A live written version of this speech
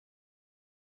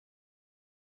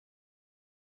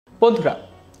বন্ধুরা,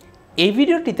 এই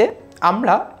ভিডিওটিতে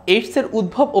আমরা এইডসের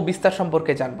উদ্ভব ও বিস্তার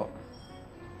সম্পর্কে জানব।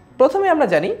 প্রথমে আমরা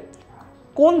জানি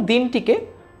কোন দিনটিকে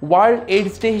ওয়ার্ল্ড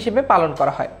এইডস ডে হিসেবে পালন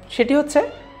করা হয়। সেটি হচ্ছে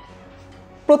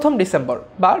 1 ডিসেম্বর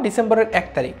বা ডিসেম্বরের 1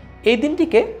 তারিখ। এই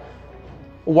দিনটিকে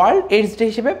ওয়ার্ল্ড এইডস ডে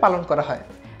হিসেবে পালন করা হয়।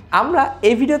 আমরা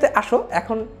এই ভিডিওতে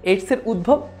এখন এইডসের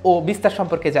উদ্ভব ও বিস্তার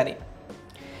সম্পর্কে জানি।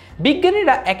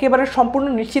 বিজ্ঞানীরা একেবারে সম্পূর্ণ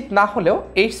নিশ্চিত না হলেও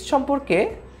এইডস সম্পর্কে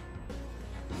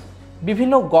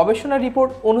বিভিন্ন গবেষণা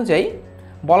রিপোর্ট অনুযায়ী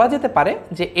বলা যেতে পারে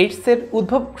যে এইডসের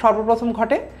উদ্ভব সর্বপ্রথম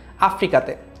ঘটে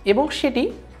আফ্রিকাতে এবং সেটি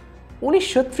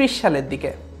 1930 সালের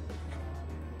দিকে।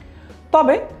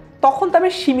 তবে তখন তা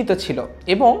বেশ সীমিত ছিল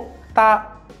এবং তা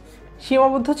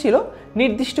সীমাবদ্ধ ছিল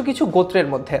নির্দিষ্ট কিছু গোত্রের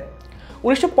মধ্যে।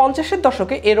 1950-এর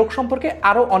দশকে এই রোগ সম্পর্কে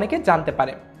আরও অনেকে জানতে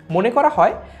পারে। মনে করা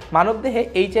হয় মানবদেহে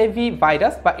এইচআইভি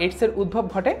ভাইরাস বা এইডসের উদ্ভব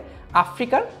ঘটে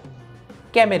আফ্রিকার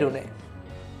ক্যামেরুনে।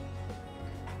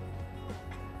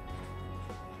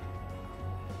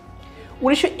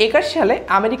 1981 সালে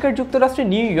আমেরিকার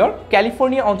যুক্তরাষ্ট্রের নিউ ইয়র্ক,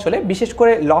 ক্যালিফোর্নিয়া অঞ্চলে বিশেষ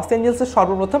করে লস অ্যাঞ্জেলসে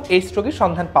সর্বপ্রথম এইডস রোগীর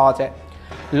সন্ধান পাওয়া যায়।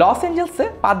 লস অ্যাঞ্জেলসে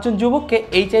 5 জন যুবককে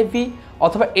এইচআইভি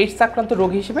অথবা এইডস আক্রান্ত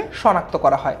রোগী হিসেবে শনাক্ত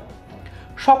করা হয়।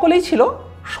 সকলেই ছিল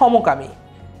সমকামী।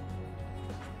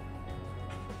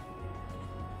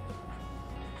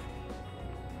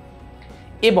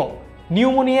 এবং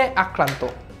নিউমোনিয়ায় আক্রান্ত।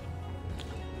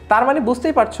 তার মানে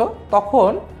বুঝতেই পারছো,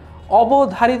 তখন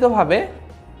অবধারিতভাবে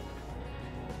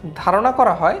ধারণা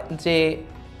করা হয় যে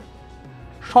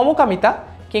সমকামিতা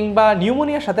কিংবা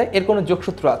নিউমোনিয়ার সাথে এর কোনো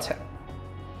যোগসূত্র আছে।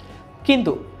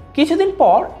 কিন্তু কিছুদিন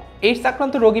পর এইডস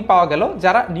আক্রান্ত রোগী পাওয়া গেল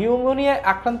যারা নিউমোনিয়ায়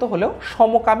আক্রান্ত হলেও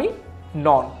সমকামী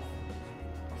নন।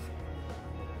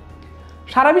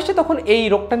 সারা বিশ্বে তখন এই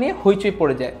রোগটা নিয়ে হইচই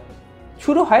পড়ে যায়।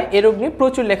 শুরু হয় এ রোগ নিয়ে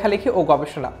প্রচুর লেখালেখি ও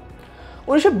গবেষণা।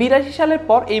 1982 সালের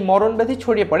পর এই মরণব্যাধি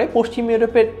ছড়িয়ে পড়ে পশ্চিম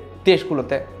ইউরোপের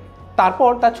দেশগুলোতে। তারপর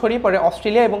তা ছড়িয়ে পড়ে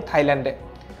অস্ট্রেলিয়া এবং থাইল্যান্ডে।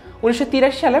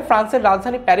 1983 সালে ফ্রান্সের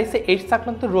রাজধানী প্যারিসে এইডস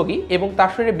আক্রান্ত রোগী এবং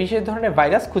তার শরীরে বিশেষ ধরনের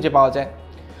ভাইরাস খুঁজে পাওয়া যায়।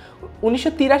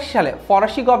 1983 সালে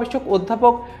ফরাসি গবেষক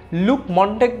অধ্যাপক লুক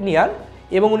মন্টেগনিয়ার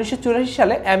এবং 1984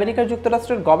 সালে আমেরিকা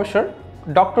যুক্তরাষ্ট্রের গবেষক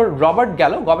ডক্টর রবার্ট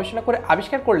গ্যালো গবেষণা করে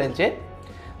আবিষ্কার করলেন যে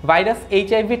ভাইরাস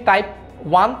এইচআইভি টাইপ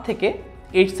 1 থেকে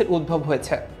এইডসের উদ্ভব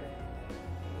হয়েছে।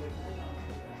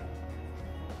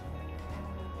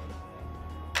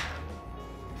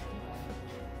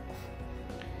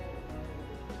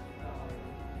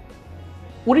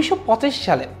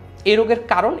 সালে এই রোগের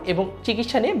কারণ এবং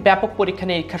চিকিৎসা নিয়ে ব্যাপক পরীক্ষা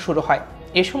নিরীক্ষা শুরু হয়।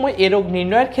 এ সময় এ রোগ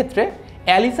নির্ণয়ের ক্ষেত্রে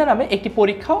অ্যালিজা নামে একটি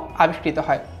পরীক্ষাও আবিষ্কৃত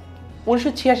হয়।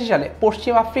 1986 সালে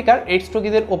পশ্চিম আফ্রিকার এইডস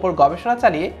রোগীদের ওপর গবেষণা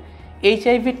চালিয়ে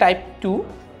এইচআইভি টাইপ 2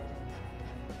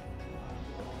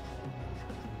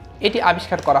 এটি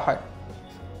আবিষ্কার করা হয়।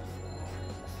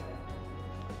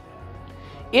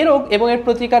 এ রোগ এবং এর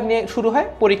প্রতিকার নিয়ে শুরু হয়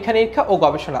পরীক্ষা নিরীক্ষা ও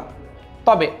গবেষণা।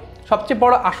 তবে সবচেয়ে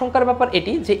বড় আশঙ্কার ব্যাপার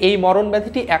এটি যে এই মরণ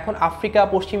ব্যাধিটি এখন আফ্রিকা,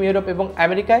 পশ্চিম ইউরোপ এবং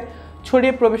আমেরিকায়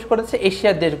ছড়িয়ে প্রবেশ করেছে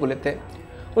এশিয়ার দেশগুলিতে।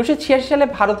 1986 সালে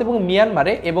ভারত এবং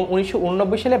মিয়ানমারে এবং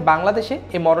 1989 সালে বাংলাদেশে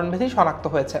এই মরণ ব্যাধি শনাক্ত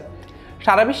হয়েছে।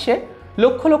 সারা বিশ্বে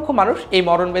লক্ষ লক্ষ মানুষ এই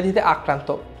মরণ ব্যাধিতে আক্রান্ত,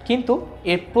 কিন্তু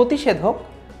এর প্রতিষেধক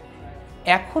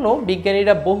এখনও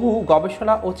বিজ্ঞানীরা বহু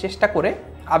গবেষণা ও চেষ্টা করে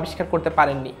আবিষ্কার করতে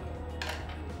পারেননি।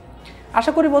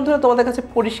 আশা করি বন্ধুরা তোমাদের কাছে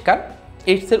পরিষ্কার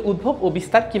এইডসের উদ্ভব ও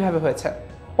বিস্তার কিভাবে হয়েছে।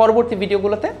 পরবর্তী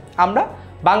ভিডিওগুলোতে আমরা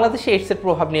বাংলাদেশে এইডসের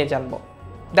প্রভাব নিয়ে জানব।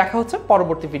 দেখা হচ্ছে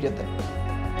পরবর্তী ভিডিওতে।